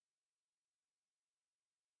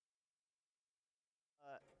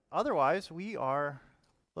otherwise, we are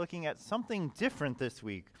looking at something different this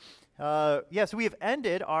week. Yes, we have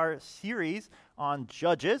ended our series on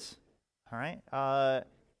Judges, all right?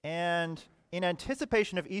 And in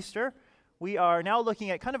anticipation of Easter, we are now looking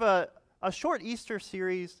at kind of a short Easter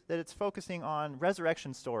series that it's focusing on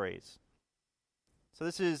resurrection stories. So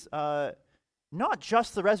this is not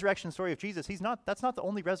just the resurrection story of Jesus. That's not the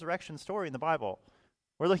only resurrection story in the Bible.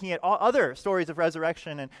 We're looking at all other stories of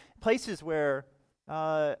resurrection and places where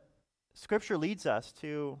Scripture leads us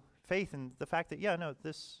to faith and the fact that,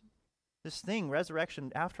 this thing,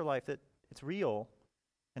 resurrection, afterlife, that it's real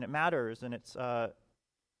and it matters and it's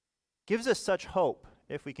gives us such hope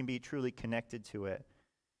if we can be truly connected to it.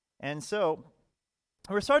 And so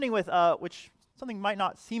we're starting with which something might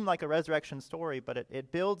not seem like a resurrection story, but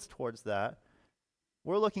it builds towards that.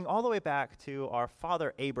 We're looking all the way back to our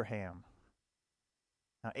father Abraham.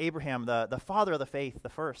 Now, Abraham, the father of the faith, the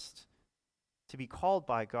first to be called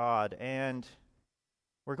by God, and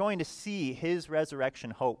we're going to see his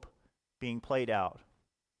resurrection hope being played out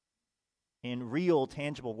in real,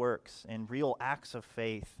 tangible works, in real acts of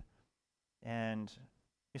faith. And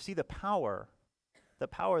you see the power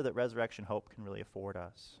that resurrection hope can really afford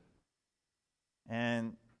us.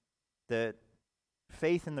 And that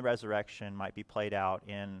faith in the resurrection might be played out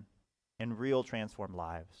in real transformed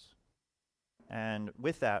lives. And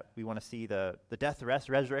with that, we want to see the death,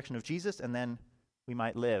 resurrection of Jesus, and then we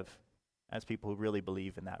might live as people who really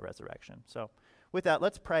believe in that resurrection. So with that,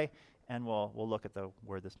 let's pray, and we'll look at the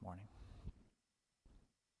word this morning.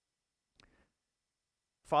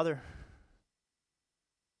 Father,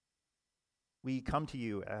 we come to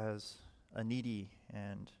you as a needy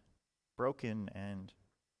and broken and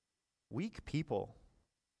weak people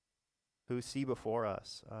who see before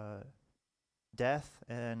us death,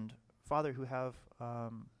 and Father, who have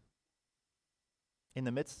in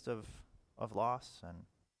the midst of loss and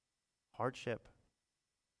hardship,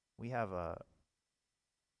 we have a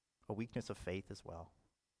weakness of faith as well.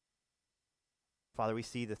 Father, we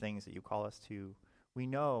see the things that you call us to. We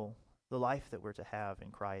know the life that we're to have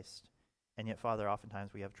in Christ, and yet, Father,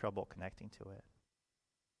 oftentimes we have trouble connecting to it.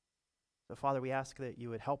 So, Father, we ask that you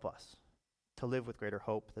would help us to live with greater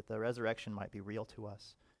hope, that the resurrection might be real to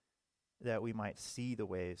us, that we might see the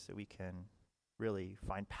ways that we can really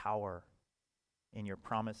find power in your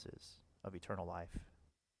promises of eternal life.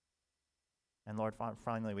 And Lord,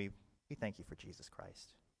 finally, we thank you for Jesus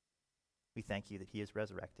Christ. We thank you that he is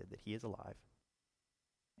resurrected, that he is alive,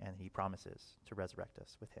 and he promises to resurrect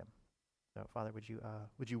us with him. So, Father,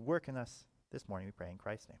 would you work in us this morning, we pray in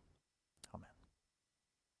Christ's name. Amen.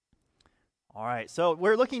 All right, so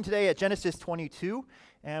we're looking today at Genesis 22,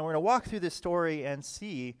 and we're going to walk through this story and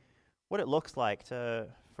see what it looks like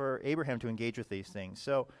for Abraham to engage with these things.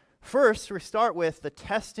 So first, we start with the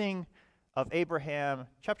testing of Abraham,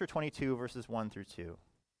 chapter 22, verses 1 through 2.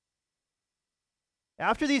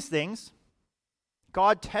 After these things,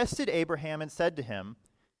 God tested Abraham and said to him,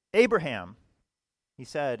 "Abraham," he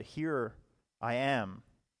said, "Here I am."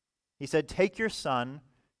 He said, "Take your son,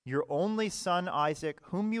 your only son Isaac,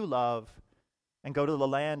 whom you love, and go to the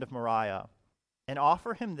land of Moriah, and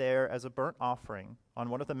offer him there as a burnt offering on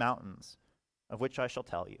one of the mountains, of which I shall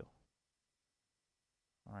tell you."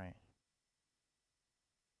 All right.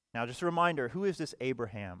 Now, just a reminder, who is this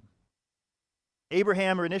Abraham?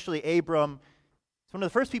 Abraham, or initially Abram, is one of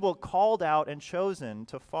the first people called out and chosen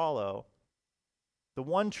to follow the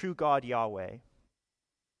one true God, Yahweh.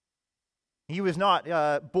 He was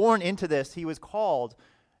not born into this. He was called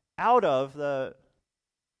out of the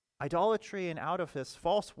idolatry and out of his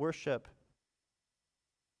false worship,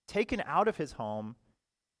 taken out of his home,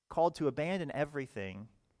 called to abandon everything,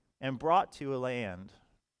 and brought to a land.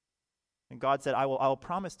 And God said, I will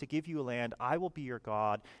promise to give you a land, I will be your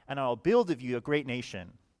God, and I will build of you a great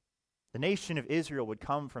nation. The nation of Israel would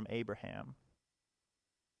come from Abraham.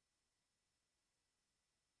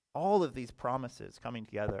 All of these promises coming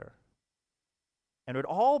together. And it would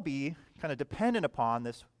all be kind of dependent upon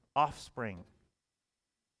this offspring.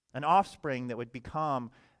 An offspring that would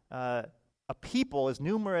become a people as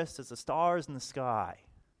numerous as the stars in the sky.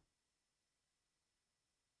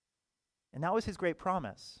 And that was his great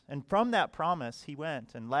promise. And from that promise, he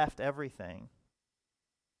went and left everything.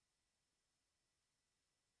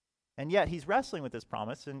 And yet he's wrestling with this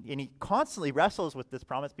promise, and he constantly wrestles with this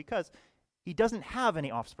promise because he doesn't have any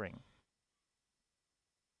offspring.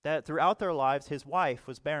 That throughout their lives, his wife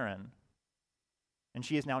was barren. And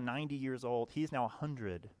she is now 90 years old. He is now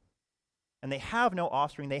 100. And they have no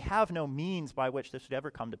offspring. They have no means by which this would ever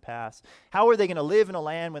come to pass. How are they going to live in a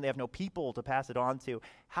land when they have no people to pass it on to?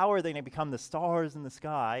 How are they going to become the stars in the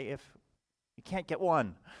sky if you can't get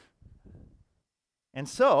one? And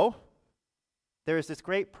so, there is this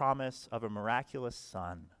great promise of a miraculous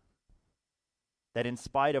son, that in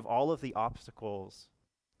spite of all of the obstacles,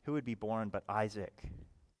 who would be born but Isaac?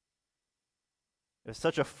 It was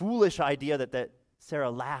such a foolish idea that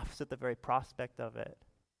Sarah laughs at the very prospect of it.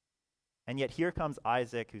 And yet here comes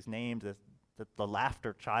Isaac, who's named the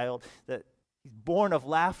laughter child, that he's born of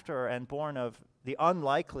laughter and born of the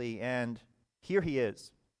unlikely, and here he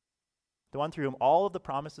is, the one through whom all of the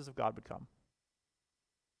promises of God would come,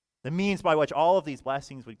 the means by which all of these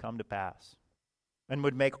blessings would come to pass and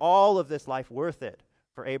would make all of this life worth it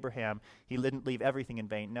for Abraham. He didn't leave everything in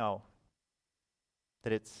vain. No,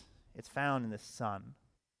 that it's found in this son.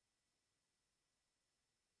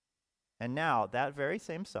 And now, that very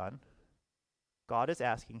same son, God is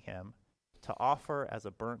asking him to offer as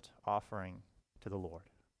a burnt offering to the Lord.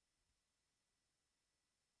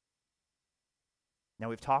 Now,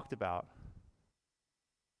 we've talked about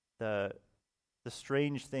the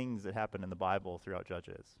strange things that happen in the Bible throughout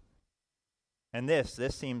Judges. And this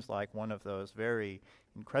seems like one of those very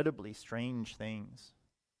incredibly strange things.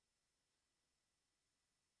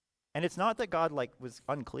 And it's not that God was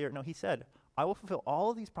unclear. No, he said, I will fulfill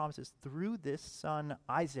all of these promises through this son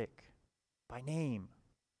Isaac by name.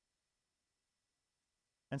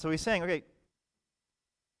 And so he's saying, okay,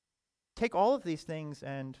 take all of these things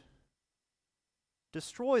and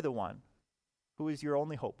destroy the one who is your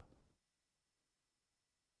only hope.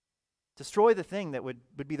 Destroy the thing that would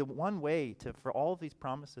be the one way for all of these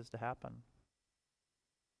promises to happen.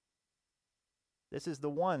 This is the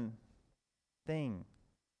one thing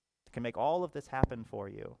that can make all of this happen for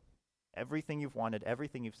you. Everything you've wanted,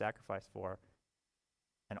 everything you've sacrificed for,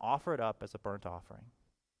 and offer it up as a burnt offering.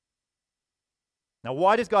 Now,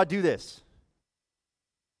 why does God do this?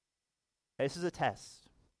 This is a test.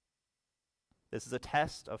 This is a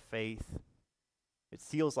test of faith. It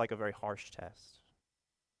feels like a very harsh test.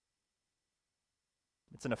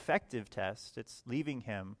 It's an effective test. It's leaving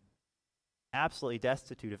him absolutely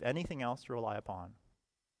destitute of anything else to rely upon.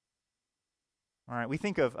 All right, we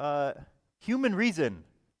think of human reason.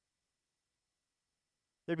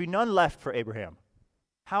 There'd be none left for Abraham.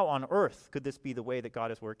 How on earth could this be the way that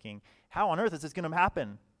God is working? How on earth is this going to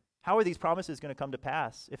happen? How are these promises going to come to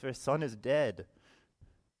pass if his son is dead?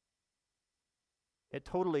 It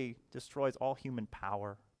totally destroys all human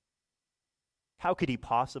power. How could he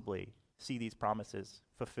possibly see these promises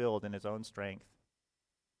fulfilled in his own strength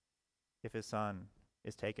if his son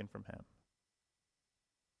is taken from him?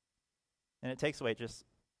 And it takes away just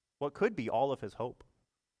what could be all of his hope.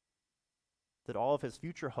 That all of his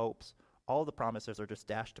future hopes, all the promises are just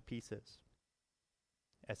dashed to pieces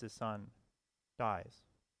as his son dies.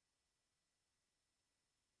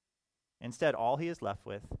 Instead, all he is left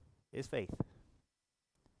with is faith.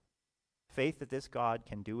 Faith that this God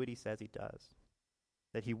can do what he says he does,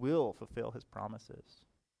 that he will fulfill his promises.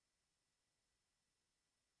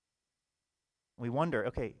 We wonder,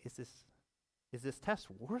 okay, is this test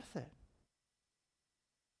worth it?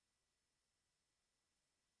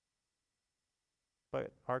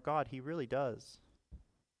 But our God, he really does.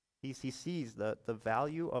 He sees the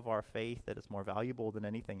value of our faith, that it's more valuable than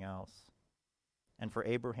anything else. And for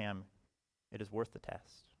Abraham, it is worth the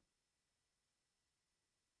test.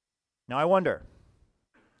 Now I wonder,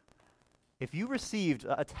 if you received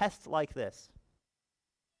a test like this,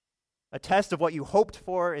 a test of what you hoped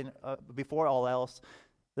for before all else,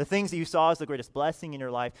 the things that you saw as the greatest blessing in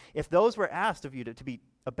your life, if those were asked of you to be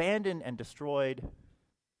abandoned and destroyed,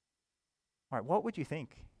 all right, what would you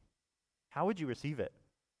think? How would you receive it?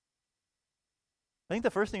 I think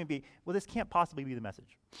the first thing would be, well, this can't possibly be the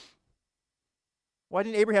message. Why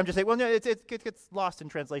didn't Abraham just say, well, no, it gets lost in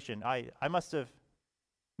translation. I must have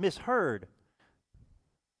misheard.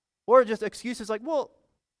 Or just excuses like, well,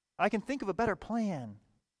 I can think of a better plan.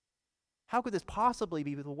 How could this possibly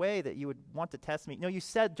be the way that you would want to test me? No, you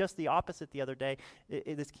said just the opposite the other day.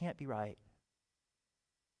 This can't be right.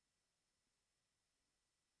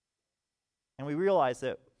 And we realize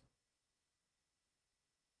that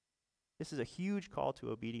this is a huge call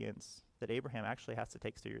to obedience that Abraham actually has to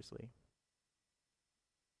take seriously.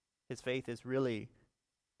 His faith is really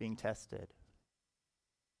being tested.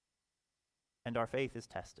 And our faith is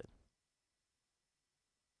tested.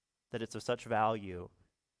 That it's of such value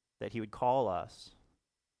that he would call us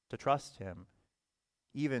to trust him,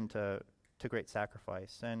 even to great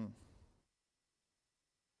sacrifice. And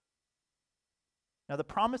now the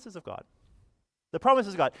promises of God. The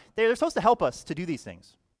promises of God, they're supposed to help us to do these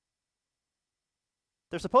things.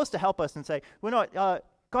 They're supposed to help us and say, well, no,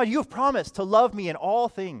 God, you have promised to love me in all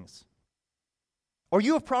things. Or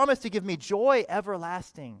you have promised to give me joy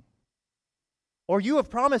everlasting. Or you have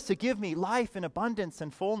promised to give me life in abundance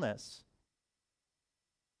and fullness.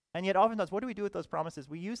 And yet oftentimes, what do we do with those promises?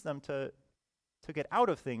 We use them to get out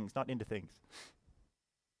of things, not into things.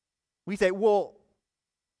 We say, well,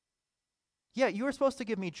 yeah, you were supposed to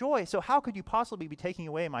give me joy, so how could you possibly be taking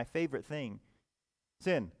away my favorite thing,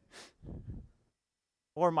 sin,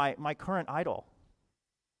 or my current idol?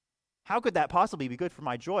 How could that possibly be good for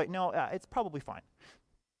my joy? No, it's probably fine.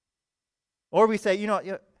 Or we say,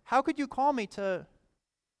 how could you call me to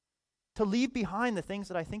leave behind the things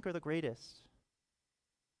that I think are the greatest?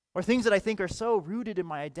 Or things that I think are so rooted in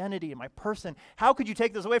my identity and my person. How could you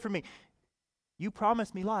take this away from me? You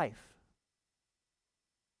promised me life.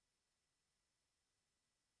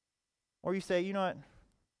 Or you say, what?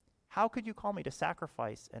 How could you call me to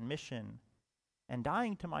sacrifice and mission and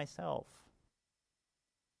dying to myself?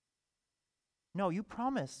 No, you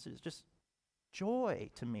promised just joy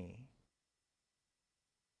to me.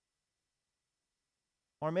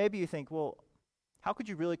 Or maybe you think, well, how could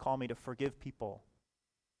you really call me to forgive people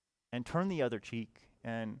and turn the other cheek?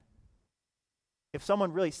 And if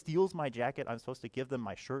someone really steals my jacket, I'm supposed to give them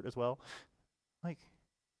my shirt as well?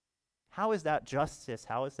 How is that justice?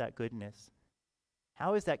 How is that goodness?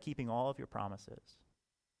 How is that keeping all of your promises?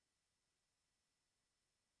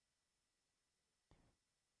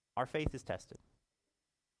 Our faith is tested.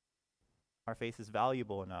 Our faith is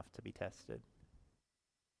valuable enough to be tested.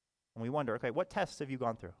 And we wonder, okay, what tests have you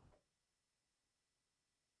gone through?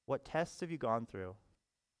 What tests have you gone through?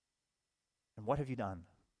 And what have you done?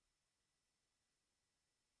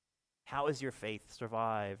 How has your faith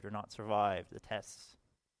survived or not survived the tests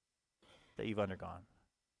that you've undergone?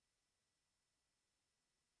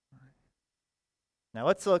 Now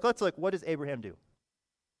let's look, what does Abraham do?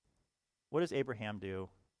 What does Abraham do?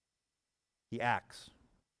 He acts.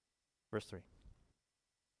 Verse 3.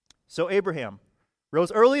 So Abraham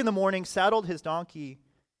rose early in the morning, saddled his donkey,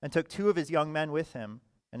 and took 2 of his young men with him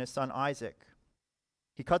and his son Isaac.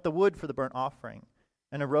 He cut the wood for the burnt offering,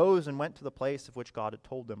 and arose and went to the place of which God had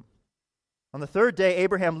told him. On the 3rd day,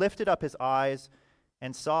 Abraham lifted up his eyes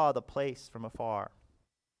and saw the place from afar.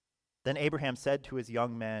 Then Abraham said to his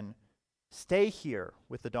young men, "Stay here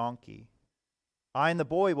with the donkey. I and the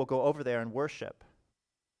boy will go over there and worship,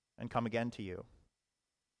 and come again to you."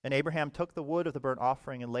 And Abraham took the wood of the burnt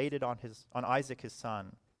offering and laid it on Isaac his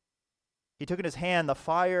son. He took in his hand the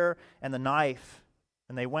fire and the knife,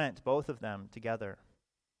 and they went, both of them, together.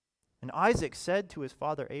 And Isaac said to his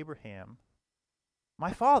father Abraham,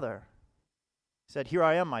 "My father." He said, "Here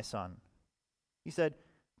I am, my son." He said,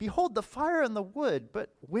 "Behold the fire and the wood,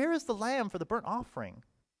 but where is the lamb for the burnt offering?"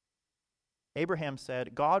 Abraham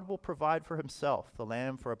said, "God will provide for himself the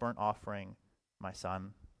lamb for a burnt offering, my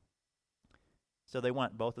son." So they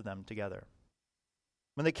went, both of them, together.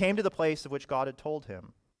 When they came to the place of which God had told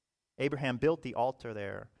him, Abraham built the altar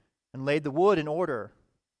there and laid the wood in order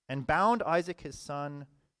and bound Isaac his son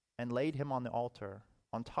and laid him on the altar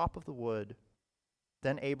on top of the wood.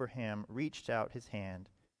 Then Abraham reached out his hand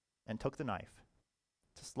and took the knife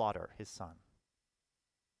to slaughter his son.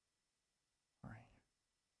 All right.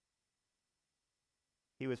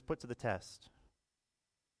 He was put to the test.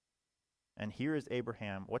 And here is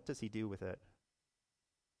Abraham. What does he do with it?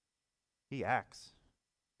 He acts.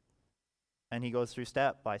 And he goes through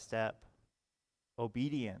step by step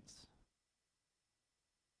obedience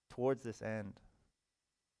towards this end.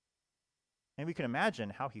 And we can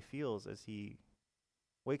imagine how he feels as he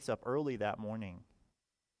wakes up early that morning.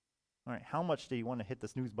 All right, how much do you want to hit the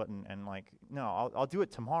snooze button and no, I'll do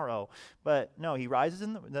it tomorrow. But no, he rises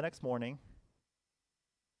in the next morning.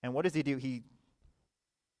 And what does he do? He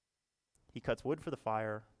cuts wood for the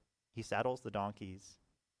fire. He saddles the donkeys.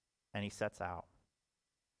 And he sets out.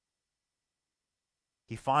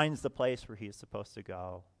 He finds the place where he is supposed to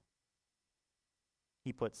go.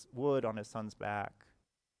 He puts wood on his son's back.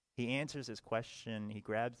 He answers his question. He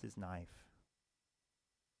grabs his knife.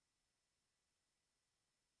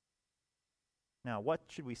 Now, what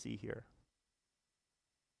should we see here?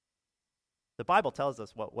 The Bible tells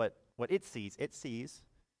us what it sees. It sees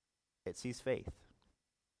faith.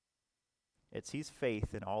 It sees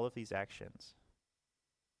faith in all of these actions.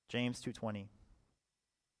 James 2:20.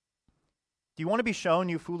 Do you want to be shown,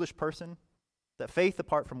 you foolish person, that faith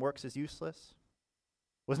apart from works is useless?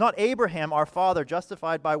 Was not Abraham, our father,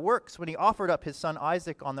 justified by works when he offered up his son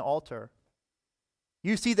Isaac on the altar?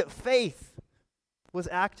 You see that faith was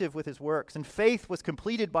active with his works, and faith was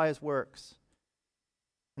completed by his works.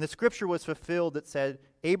 And the scripture was fulfilled that said,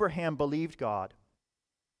 Abraham believed God,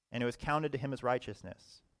 and it was counted to him as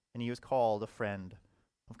righteousness, and he was called a friend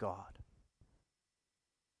of God.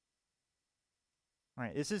 All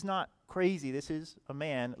right, this is not crazy. This is a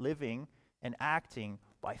man living and acting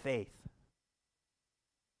by faith.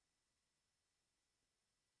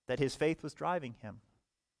 That his faith was driving him.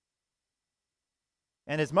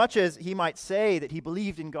 And as much as he might say that he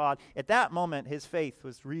believed in God, at that moment his faith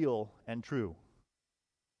was real and true.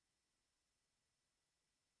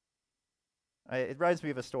 It reminds me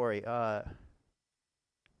of a story. We're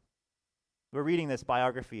reading this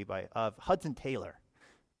biography of Hudson Taylor.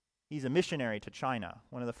 He's a missionary to China,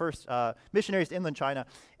 one of the first missionaries to inland China,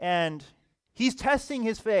 and he's testing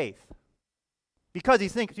his faith because he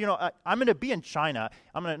thinks, I'm going to be in China.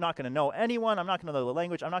 I'm not going to know anyone. I'm not going to know the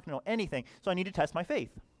language. I'm not going to know anything, so I need to test my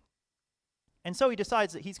faith. And so he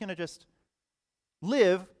decides that he's going to just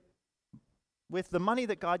live with the money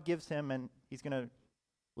that God gives him, and he's going to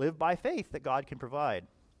live by faith that God can provide.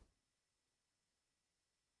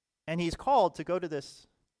 And he's called to go to this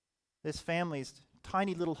family's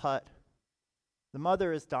tiny little hut. The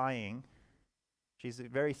mother is dying. She's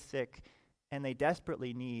very sick, and they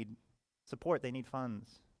desperately need support. They need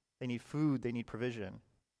funds. They need food. They need provision.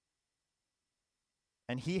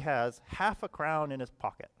 And he has half a crown in his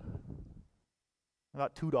pocket,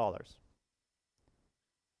 about $2.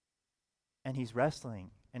 And he's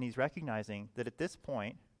wrestling, and he's recognizing that at this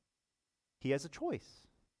point, he has a choice.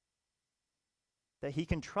 That he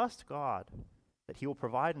can trust God, that he will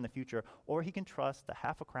provide in the future, or he can trust the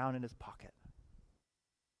half a crown in his pocket.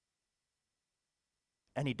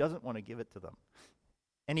 And he doesn't want to give it to them.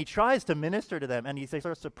 And he tries to minister to them, and he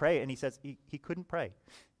starts to pray, and he says he couldn't pray.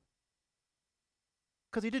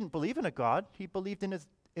 Because he didn't believe in a God. He believed in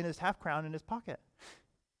his half crown in his pocket.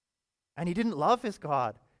 And he didn't love his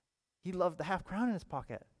God. He loved the half crown in his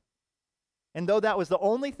pocket. And though that was the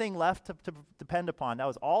only thing left to depend upon, that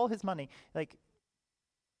was all his money,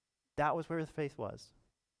 that was where his faith was.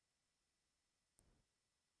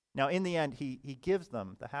 Now, in the end, he gives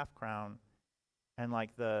them the half crown, and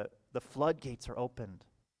the floodgates are opened.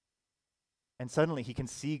 And suddenly he can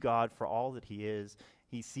see God for all that he is.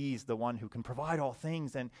 He sees the one who can provide all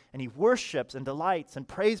things, and he worships and delights and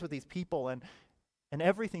prays with these people, and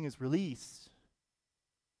everything is released.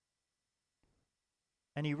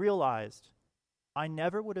 And he realized, I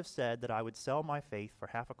never would have said that I would sell my faith for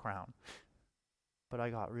half a crown, but I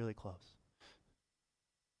got really close.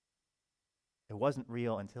 It wasn't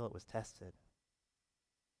real until it was tested.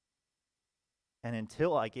 And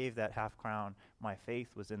until I gave that half crown, my faith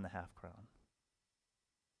was in the half crown.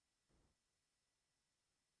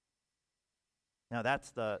 Now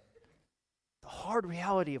that's the hard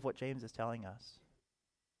reality of what James is telling us.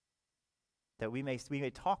 That we may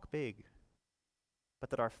talk big, but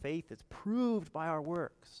that our faith is proved by our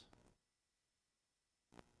works.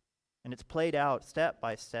 And it's played out step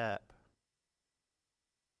by step.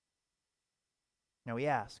 Now we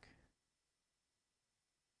ask,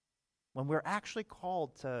 when we're actually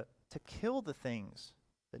called to kill the things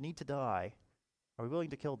that need to die, are we willing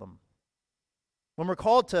to kill them? When we're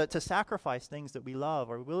called to sacrifice things that we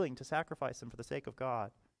love, are we willing to sacrifice them for the sake of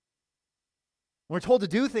God? When we're told to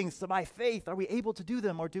do things by faith, are we able to do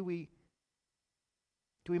them, or do we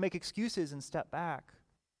make excuses and step back?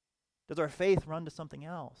 Does our faith run to something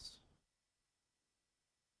else?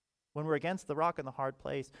 When we're against the rock and the hard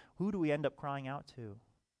place, who do we end up crying out to?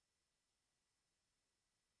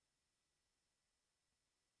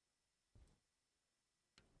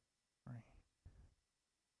 Right.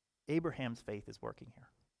 Abraham's faith is working here.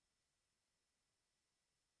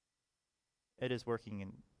 It is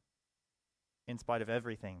working in spite of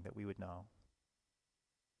everything that we would know.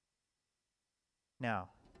 Now,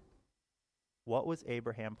 what was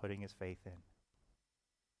Abraham putting his faith in?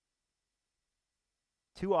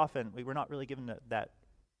 Too often, we're not really given that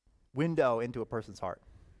window into a person's heart.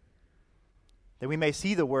 That we may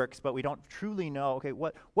see the works, but we don't truly know,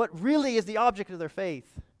 what really is the object of their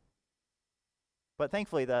faith? But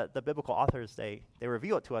thankfully, the biblical authors, they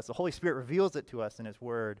reveal it to us. The Holy Spirit reveals it to us in His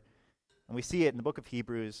Word. And we see it in the book of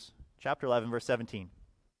Hebrews, chapter 11, verse 17.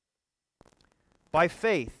 By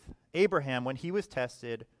faith, Abraham, when he was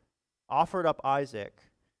tested, offered up Isaac.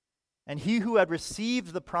 And he who had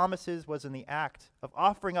received the promises was in the act of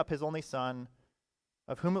offering up his only son,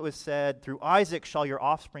 of whom it was said, through Isaac shall your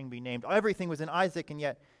offspring be named. Everything was in Isaac, and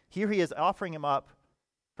yet here he is offering him up,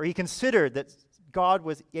 for he considered that God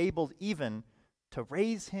was able even to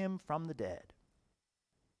raise him from the dead.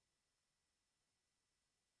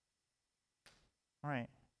 All right.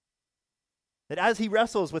 That as he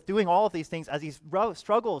wrestles with doing all of these things, as he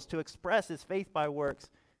struggles to express his faith by works,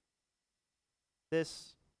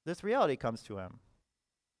 this reality comes to him.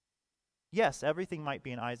 Yes, everything might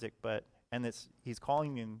be in Isaac, he's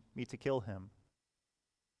calling me to kill him.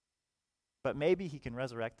 But maybe he can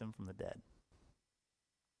resurrect him from the dead.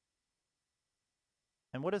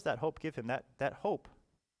 And what does that hope give him? That hope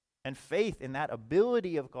and faith in that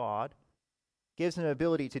ability of God gives him the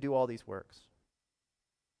ability to do all these works.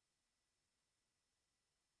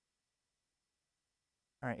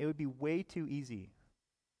 All right, it would be way too easy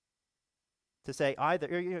to say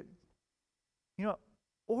either,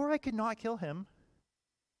 or I could not kill him,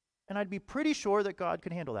 and I'd be pretty sure that God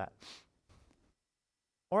could handle that.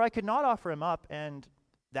 Or I could not offer him up, and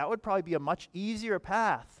that would probably be a much easier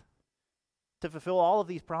path to fulfill all of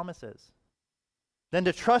these promises than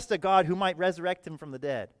to trust a God who might resurrect him from the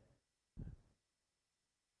dead.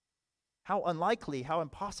 How unlikely, how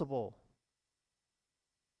impossible.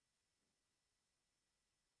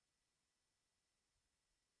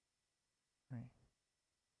 Right.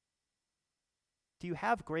 Do you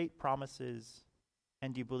have great promises,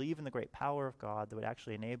 and do you believe in the great power of God that would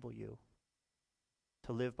actually enable you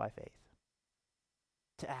to live by faith,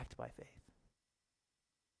 to act by faith?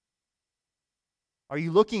 Are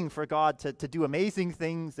you looking for God to do amazing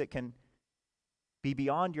things that can be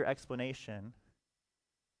beyond your explanation?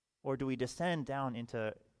 Or do we descend down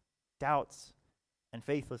into doubts and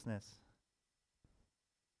faithlessness?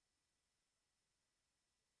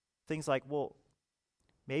 Things like, well,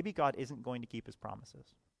 maybe God isn't going to keep his promises.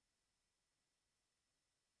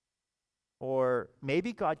 Or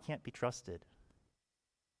maybe God can't be trusted.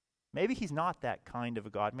 Maybe he's not that kind of a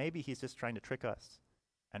God. Maybe he's just trying to trick us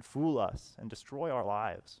and fool us and destroy our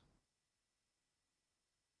lives.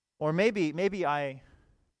 Or maybe I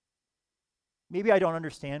don't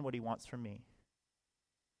understand what he wants from me.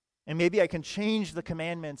 And maybe I can change the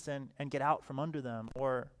commandments and get out from under them.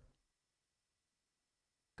 Or,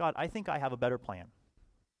 God, I think I have a better plan.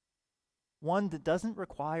 One that doesn't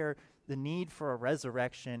require the need for a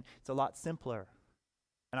resurrection. It's a lot simpler.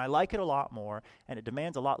 And I like it a lot more, and it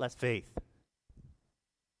demands a lot less faith.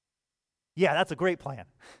 Yeah, that's a great plan.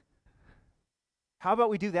 How about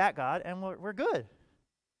we do that, God, and we're good?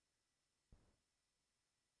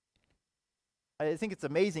 I think it's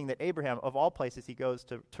amazing that Abraham, of all places, he goes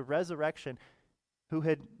to resurrection, who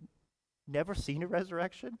had never seen a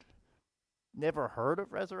resurrection, never heard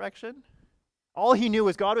of resurrection. All he knew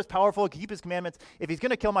was God was powerful, keep his commandments. If he's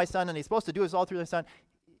going to kill my son, and he's supposed to do this all through the son,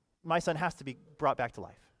 my son has to be brought back to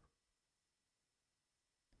life.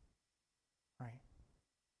 Right?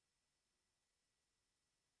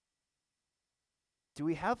 Do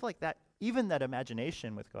we have like that, even that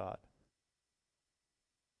imagination with God?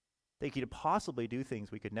 That he could possibly do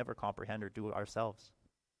things we could never comprehend or do ourselves?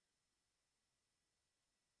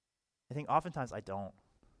 I think oftentimes I don't.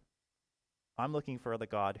 I'm looking for the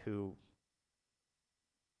God who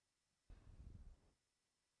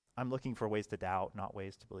I'm looking for ways to doubt, not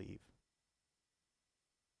ways to believe.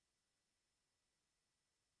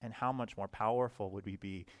 And how much more powerful would we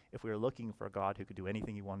be if we were looking for a God who could do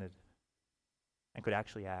anything he wanted and could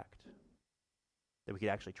actually act, that we could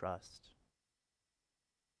actually trust?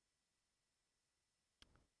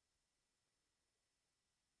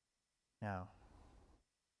 Now,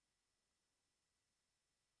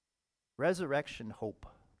 resurrection hope,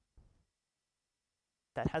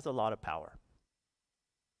 that has a lot of power.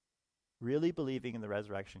 Really believing in the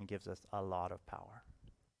resurrection gives us a lot of power.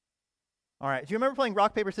 All right, do you remember playing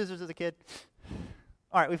rock, paper, scissors as a kid?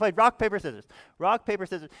 All right, we played rock, paper, scissors. Rock, paper,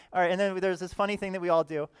 scissors. All right, and then there's this funny thing that we all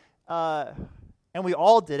do. And we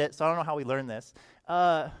all did it, so I don't know how we learned this.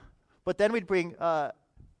 But then we'd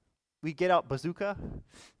get out bazooka.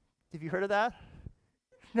 Have you heard of that?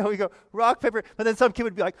 No, we go rock, paper, but then some kid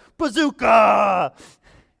would be like, bazooka!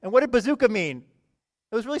 And what did bazooka mean?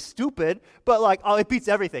 It was really stupid, but like, oh, it beats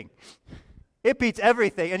everything. It beats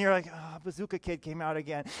everything. And you're like, oh, bazooka kid came out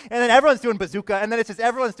again. And then everyone's doing bazooka, and then it's just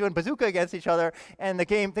everyone's doing bazooka against each other, and the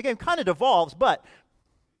game kind of devolves, but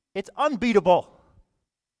it's unbeatable.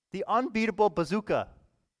 The unbeatable bazooka.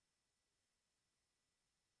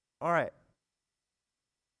 All right.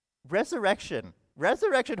 Resurrection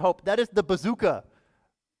hope, that is the bazooka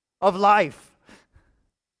of life.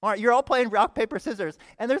 All right, you're all playing rock, paper, scissors,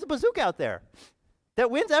 and there's a bazooka out there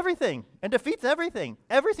that wins everything and defeats everything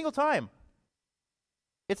every single time.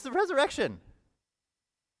 It's the resurrection.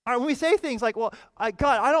 All right, when we say things like, well,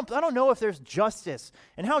 God, I don't know if there's justice,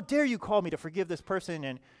 and how dare you call me to forgive this person,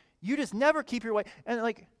 and you just never keep your way, and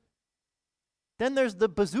like, then there's the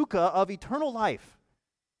bazooka of eternal life.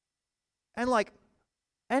 And like,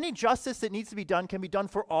 any justice that needs to be done can be done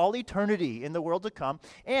for all eternity in the world to come,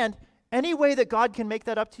 and any way that God can make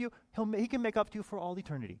that up to you, he can make up to you for all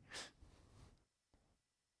eternity.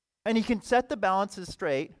 And he can set the balances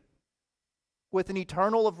straight with an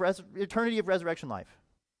eternity of resurrection life.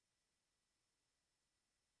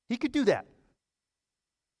 He could do that.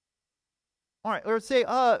 All right, or say,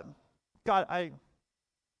 God,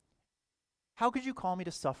 How could you call me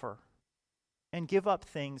to suffer and give up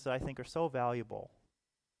things that I think are so valuable?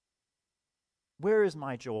 Where is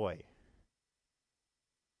my joy?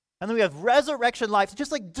 And then we have resurrection life. It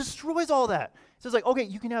just like destroys all that. So it's like, okay,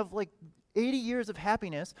 you can have like 80 years of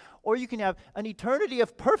happiness, or you can have an eternity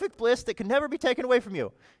of perfect bliss that can never be taken away from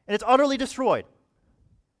you. And it's utterly destroyed.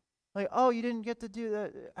 Like, oh, you didn't get to do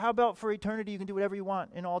that. How about for eternity you can do whatever you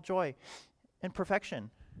want in all joy and perfection?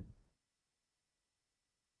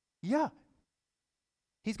 Yeah.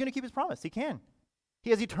 He's going to keep his promise. He can.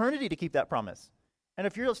 He has eternity to keep that promise. And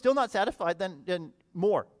if you're still not satisfied, then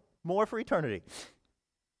more for eternity.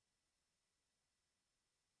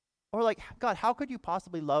 Or like, God, how could you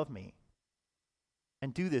possibly love me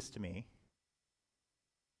and do this to me?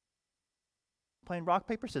 Playing rock,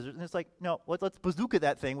 paper, scissors. And it's like, no, let's bazooka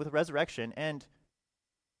that thing with resurrection. And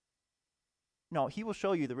no, he will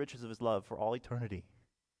show you the riches of his love for all eternity.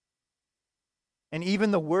 And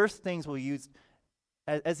even the worst things will use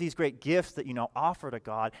as these great gifts that, offer to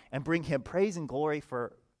God and bring him praise and glory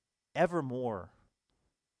for evermore.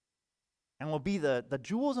 And will be the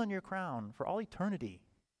jewels on your crown for all eternity.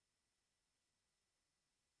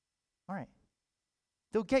 All right.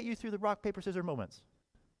 They'll get you through the rock, paper, scissors moments.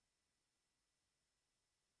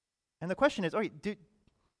 And the question is, all right,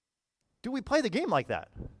 do we play the game like that?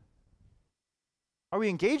 Are we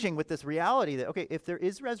engaging with this reality that, okay, if there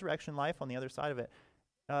is resurrection life on the other side of it,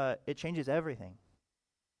 it changes everything?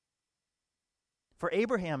 For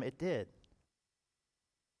Abraham, it did.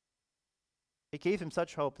 It gave him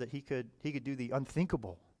such hope that he could do the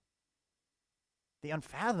unthinkable, the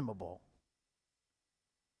unfathomable.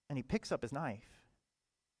 And he picks up his knife.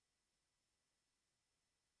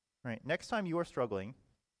 All right, next time you are struggling,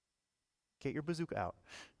 get your bazooka out.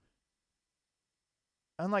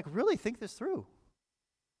 And really think this through.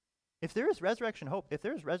 If there is resurrection hope, if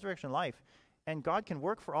there is resurrection life, and God can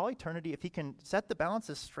work for all eternity, if he can set the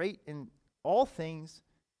balances straight in all things,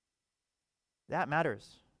 that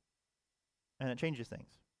matters. And it changes things.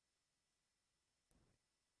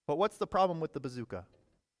 But what's the problem with the bazooka?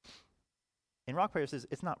 In rock, paper, scissors,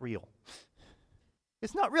 it's not real.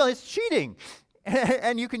 It's not real. It's cheating.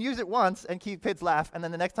 And you can use it once and keep kids laugh, and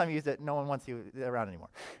then the next time you use it, no one wants you around anymore.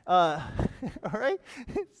 All right?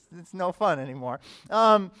 It's no fun anymore.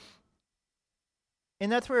 And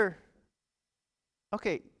that's where,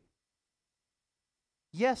 okay,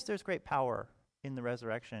 yes, there's great power in the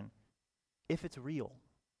resurrection if it's real.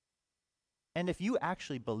 And if you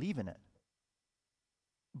actually believe in it.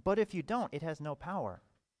 But if you don't, it has no power.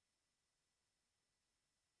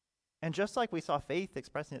 And just like we saw faith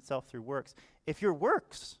expressing itself through works, if your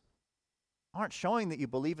works aren't showing that you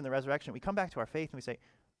believe in the resurrection, we come back to our faith and we say,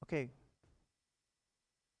 okay,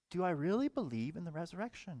 do I really believe in the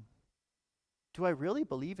resurrection? Do I really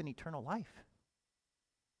believe in eternal life?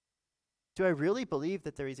 Do I really believe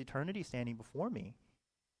that there is eternity standing before me?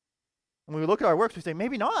 And when we look at our works, we say,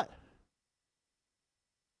 maybe not.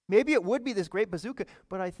 Maybe it would be this great bazooka,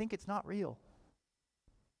 but I think it's not real.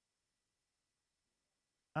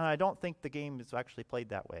 And I don't think the game is actually played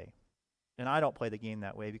that way. And I don't play the game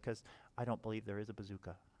that way because I don't believe there is a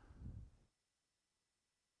bazooka.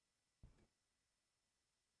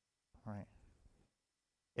 All right.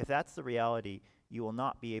 If that's the reality, you will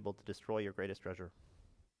not be able to destroy your greatest treasure.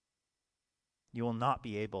 You will not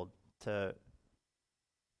be able to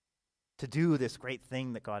do this great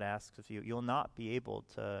thing that God asks of you. You'll not be able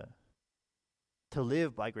to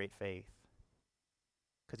live by great faith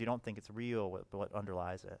because you don't think it's real what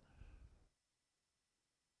underlies it.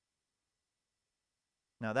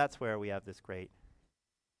 Now that's where we have this great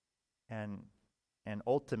and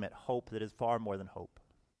ultimate hope that is far more than hope.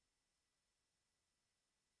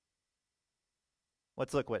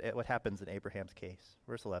 Let's look what happens in Abraham's case.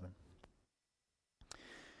 Verse 11.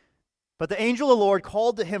 But the angel of the Lord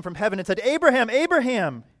called to him from heaven and said, Abraham,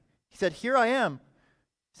 Abraham! He said, Here I am.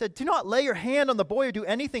 He said, Do not lay your hand on the boy or do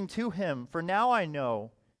anything to him, for now I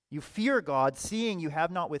know you fear God, seeing you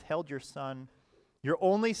have not withheld your son, your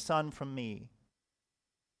only son, from me.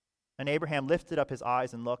 And Abraham lifted up his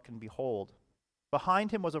eyes and looked, and behold,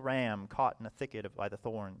 behind him was a ram caught in a thicket by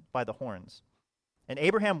the horns. And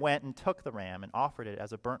Abraham went and took the ram and offered it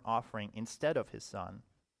as a burnt offering instead of his son.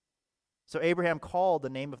 So Abraham called the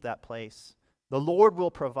name of that place, The Lord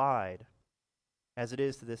will provide. As it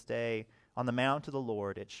is to this day, on the mount of the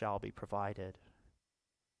Lord it shall be provided.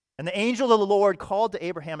 And the angel of the Lord called to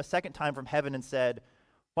Abraham a second time from heaven and said,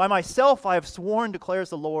 By myself I have sworn,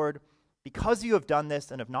 declares the Lord, because you have done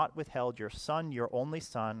this and have not withheld your son, your only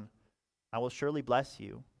son, I will surely bless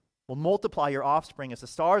you, will multiply your offspring as the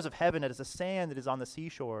stars of heaven and as the sand that is on the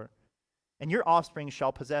seashore. And your offspring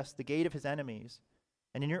shall possess the gate of his enemies.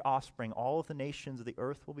 and in your offspring all of the nations of the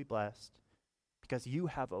earth will be blessed, because you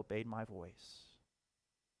have obeyed my voice.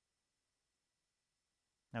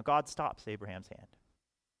 Now God stops Abraham's hand.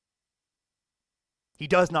 He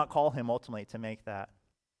does not call him ultimately to make that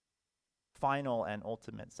final and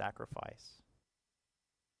ultimate sacrifice.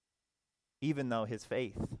 Even though his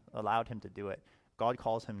faith allowed him to do it, God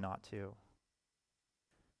calls him not to.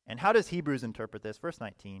 And how does Hebrews interpret this? Verse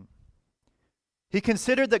 19. He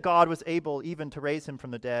considered that God was able even to raise him from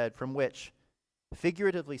the dead, from which,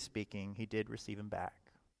 figuratively speaking, he did receive him back.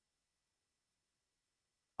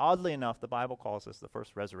 Oddly enough, the Bible calls this the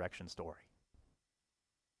first resurrection story.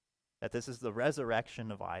 That this is the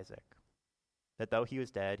resurrection of Isaac. That though he was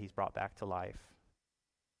dead, he's brought back to life.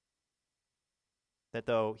 That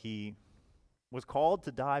though he was called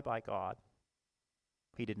to die by God,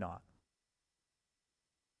 he did not.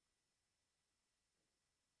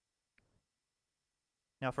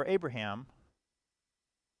 Now for Abraham,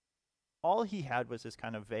 all he had was this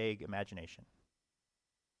kind of vague imagination.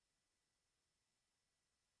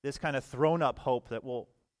 This kind of thrown up hope that, well,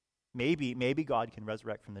 maybe God can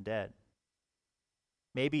resurrect from the dead.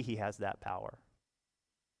 Maybe he has that power.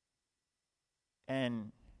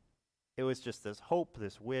 And it was just this hope,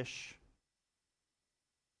 this wish,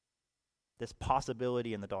 this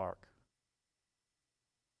possibility in the dark.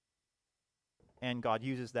 And God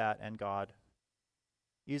uses that, and God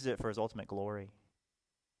uses it for his ultimate glory.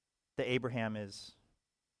 That Abraham is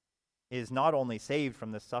not only saved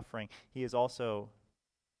from this suffering, he is also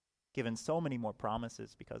given so many more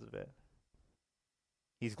promises because of it.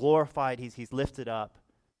 He's glorified, he's lifted up.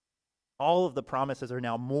 All of the promises are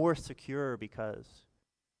now more secure because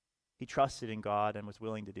he trusted in God and was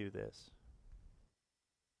willing to do this.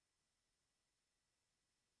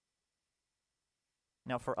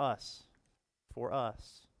 Now for us,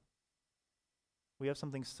 we have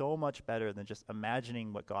something so much better than just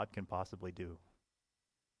imagining what God can possibly do.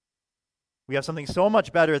 We have something so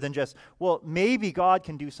much better than just, well, maybe God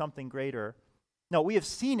can do something greater. No, we have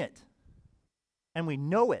seen it, and we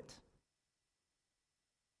know it.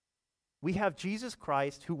 We have Jesus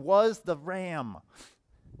Christ, who was the ram,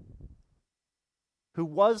 who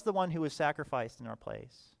was the one who was sacrificed in our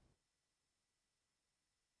place.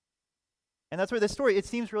 And that's where this story, it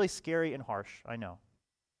seems really scary and harsh, I know.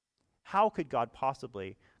 How could God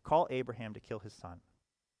possibly call Abraham to kill his son?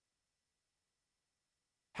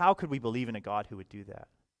 How could we believe in a God who would do that?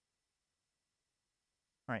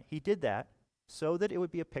 All right, he did that so that it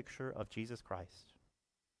would be a picture of Jesus Christ.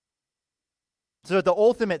 So the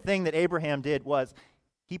ultimate thing that Abraham did was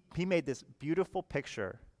he made this beautiful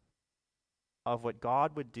picture of what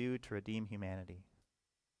God would do to redeem humanity.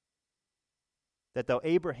 That though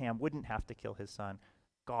Abraham wouldn't have to kill his son,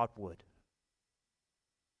 God would.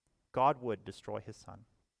 God would destroy his son.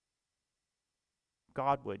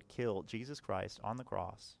 God would kill Jesus Christ on the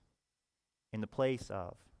cross in the place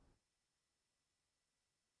of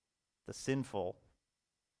the sinful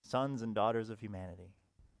sons and daughters of humanity.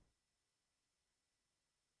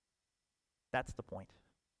 That's the point.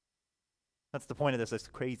 That's the point of this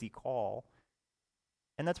crazy call.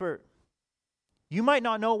 And that's where you might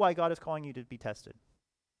not know why God is calling you to be tested.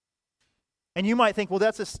 And you might think, well,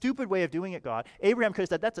 that's a stupid way of doing it, God. Abraham could have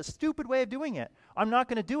said, that's a stupid way of doing it. I'm not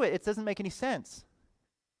going to do it. It doesn't make any sense.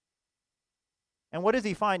 And what does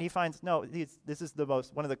he find? He finds, no, this is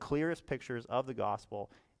one of the clearest pictures of the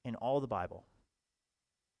gospel in all the Bible.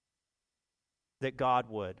 That God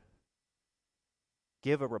would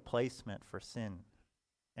give a replacement for sin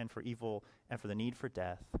and for evil and for the need for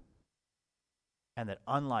death. And that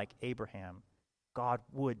unlike Abraham, God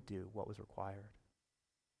would do what was required.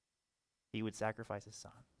 He would sacrifice his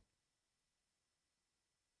son.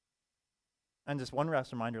 And just one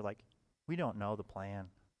last reminder, we don't know the plan.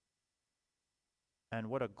 And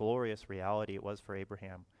what a glorious reality it was for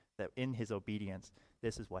Abraham that in his obedience,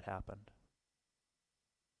 this is what happened.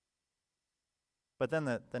 But then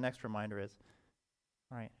the next reminder is,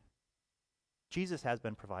 all right, Jesus has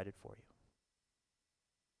been provided for you.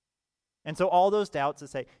 And so all those doubts that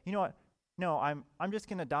say, you know what, no, I'm just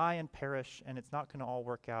going to die and perish and it's not going to all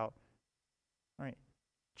work out. All right,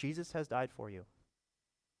 Jesus has died for you.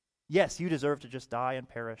 Yes, you deserve to just die and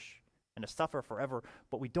perish and to suffer forever,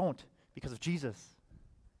 but we don't because of Jesus.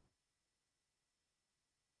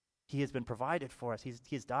 He has been provided for us. He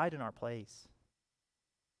has died in our place.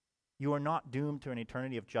 You are not doomed to an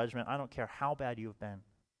eternity of judgment. I don't care how bad you have been.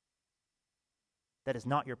 That is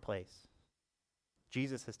not your place.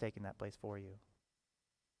 Jesus has taken that place for you.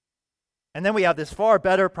 And then we have this far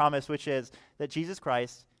better promise, which is that Jesus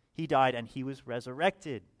Christ, he died and he was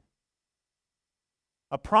resurrected.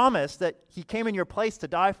 A promise that he came in your place to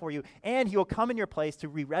die for you, and he will come in your place to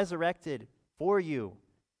be resurrected for you.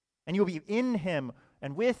 And you'll be in him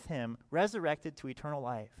and with him, resurrected to eternal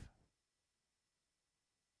life.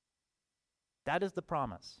 That is the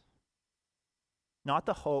promise. Not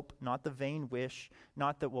the hope, not the vain wish,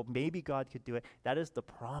 not that, well, maybe God could do it. That is the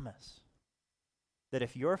promise. That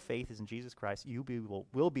if your faith is in Jesus Christ, you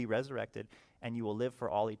will be resurrected, and you will live for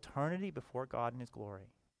all eternity before God in his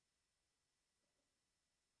glory.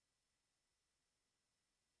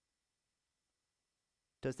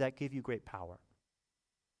 Does that give you great power?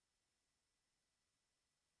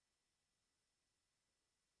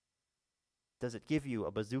 Does it give you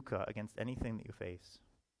a bazooka against anything that you face?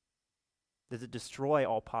 Does it destroy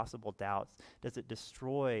all possible doubts? Does it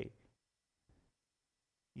destroy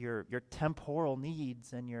your temporal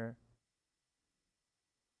needs and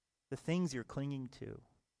the things you're clinging to?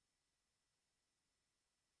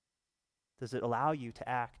 Does it allow you to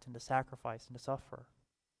act and to sacrifice and to suffer?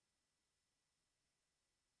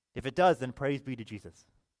 If it does, then praise be to Jesus.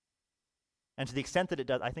 And to the extent that it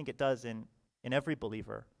does, I think it does in every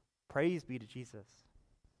believer. Praise be to Jesus.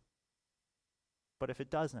 But if it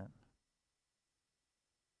doesn't,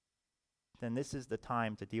 then this is the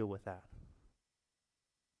time to deal with that.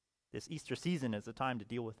 This Easter season is the time to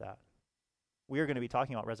deal with that. We are going to be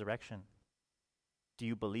talking about resurrection. Do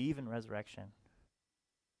you believe in resurrection?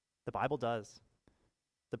 The Bible does.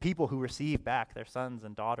 The people who received back their sons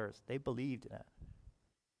and daughters, they believed in it.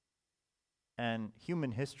 And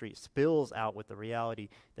human history spills out with the reality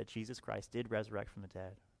that Jesus Christ did resurrect from the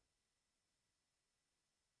dead.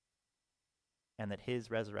 And that his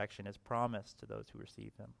resurrection is promised to those who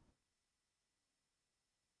receive him.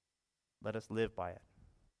 Let us live by it.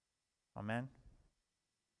 Amen.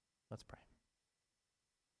 Let's pray.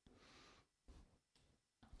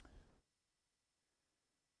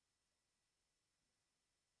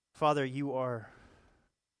 Father, you are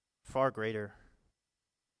far greater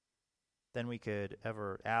than we could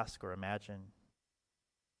ever ask or imagine.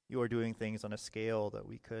 You are doing things on a scale that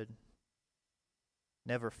we could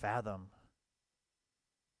never fathom.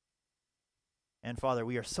 And Father,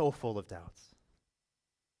 we are so full of doubts.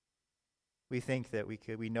 We think that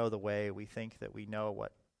we know the way. We think that we know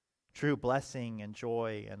what true blessing and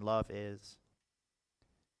joy and love is.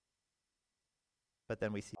 But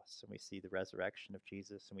then we see us, and we see the resurrection of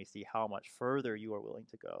Jesus, and we see how much further you are willing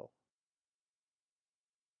to go.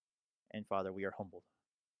 And Father, we are humbled,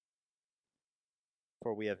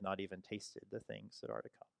 for we have not even tasted the things that are to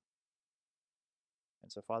come.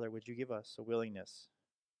 And so, Father, would you give us a willingness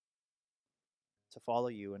to follow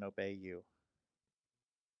you and obey you,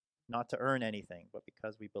 not to earn anything, but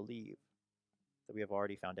because we believe that we have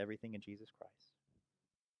already found everything in Jesus Christ.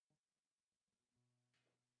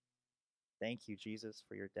 Thank you, Jesus,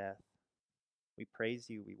 for your death. We praise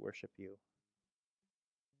you, we worship you.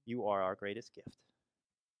 You are our greatest gift.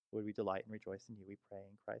 Would we delight and rejoice in you, we pray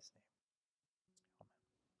in Christ's name.